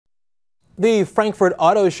The Frankfurt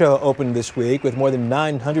Auto Show opened this week with more than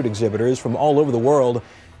 900 exhibitors from all over the world.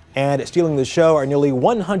 And stealing the show are nearly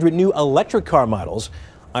 100 new electric car models,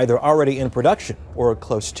 either already in production or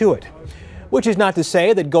close to it. Which is not to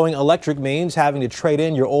say that going electric means having to trade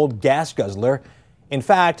in your old gas guzzler. In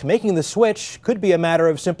fact, making the switch could be a matter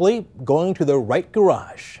of simply going to the right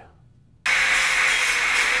garage.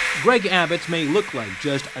 Greg Abbott may look like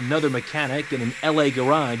just another mechanic in an LA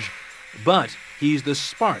garage, but he's the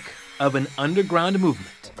spark of an underground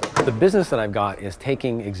movement. The business that I've got is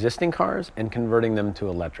taking existing cars and converting them to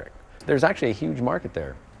electric. There's actually a huge market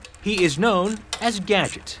there. He is known as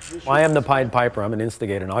Gadget. I am the Pied Piper. I'm an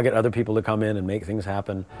instigator, and I'll get other people to come in and make things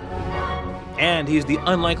happen. And he's the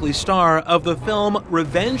unlikely star of the film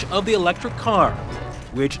Revenge of the Electric Car,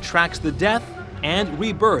 which tracks the death and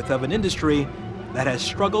rebirth of an industry that has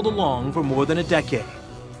struggled along for more than a decade.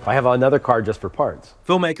 I have another car just for parts.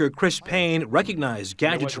 Filmmaker Chris Payne recognized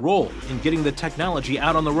Gadget's role in getting the technology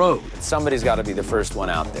out on the road. Somebody's got to be the first one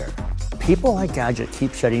out there. People like Gadget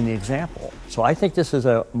keep setting the example. So I think this is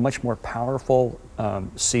a much more powerful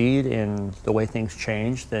seed in the way things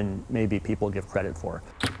change than maybe people give credit for.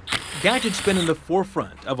 Gadget's been in the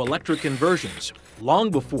forefront of electric conversions long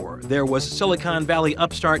before there was Silicon Valley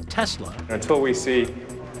upstart Tesla. Until we see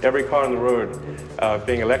every car on the road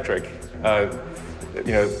being electric,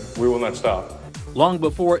 we will not stop. Long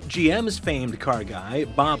before GM's famed car guy,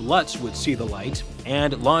 Bob Lutz, would see the light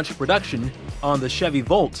and launch production on the Chevy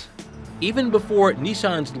Volt. Even before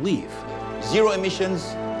Nissan's Leaf. Zero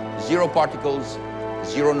emissions, zero particles,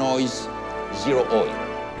 zero noise, zero oil.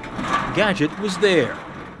 Gadget was there,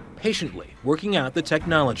 patiently working out the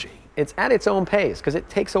technology. It's at its own pace, because it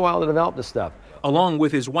takes a while to develop this stuff. Along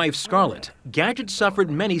with his wife Scarlett, Gadget suffered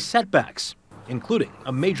many setbacks, including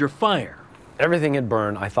a major fire. Everything had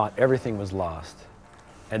burned. I thought everything was lost.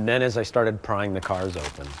 And then as I started prying the cars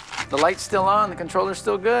open. The light's still on, the controller's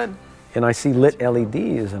still good. And I see lit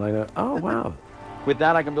LEDs, and I go, oh, wow. With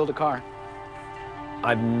that, I can build a car.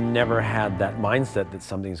 I've never had that mindset that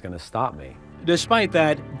something's going to stop me. Despite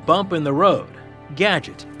that bump in the road,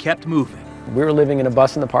 Gadget kept moving. We were living in a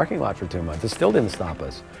bus in the parking lot for 2 months. It still didn't stop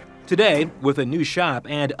us. Today, with a new shop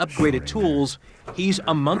and upgraded tools, he's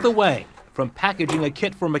a month away from packaging a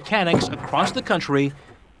kit for mechanics across the country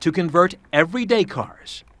to convert everyday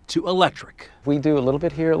cars to electric. We do a little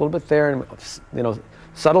bit here, a little bit there, and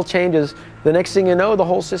subtle changes. The next thing you know, the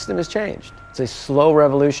whole system has changed. It's a slow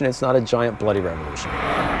revolution. It's not a giant bloody revolution.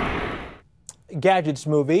 Gadget's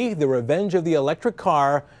movie, The Revenge of the Electric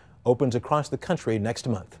Car, opens across the country next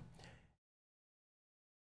month.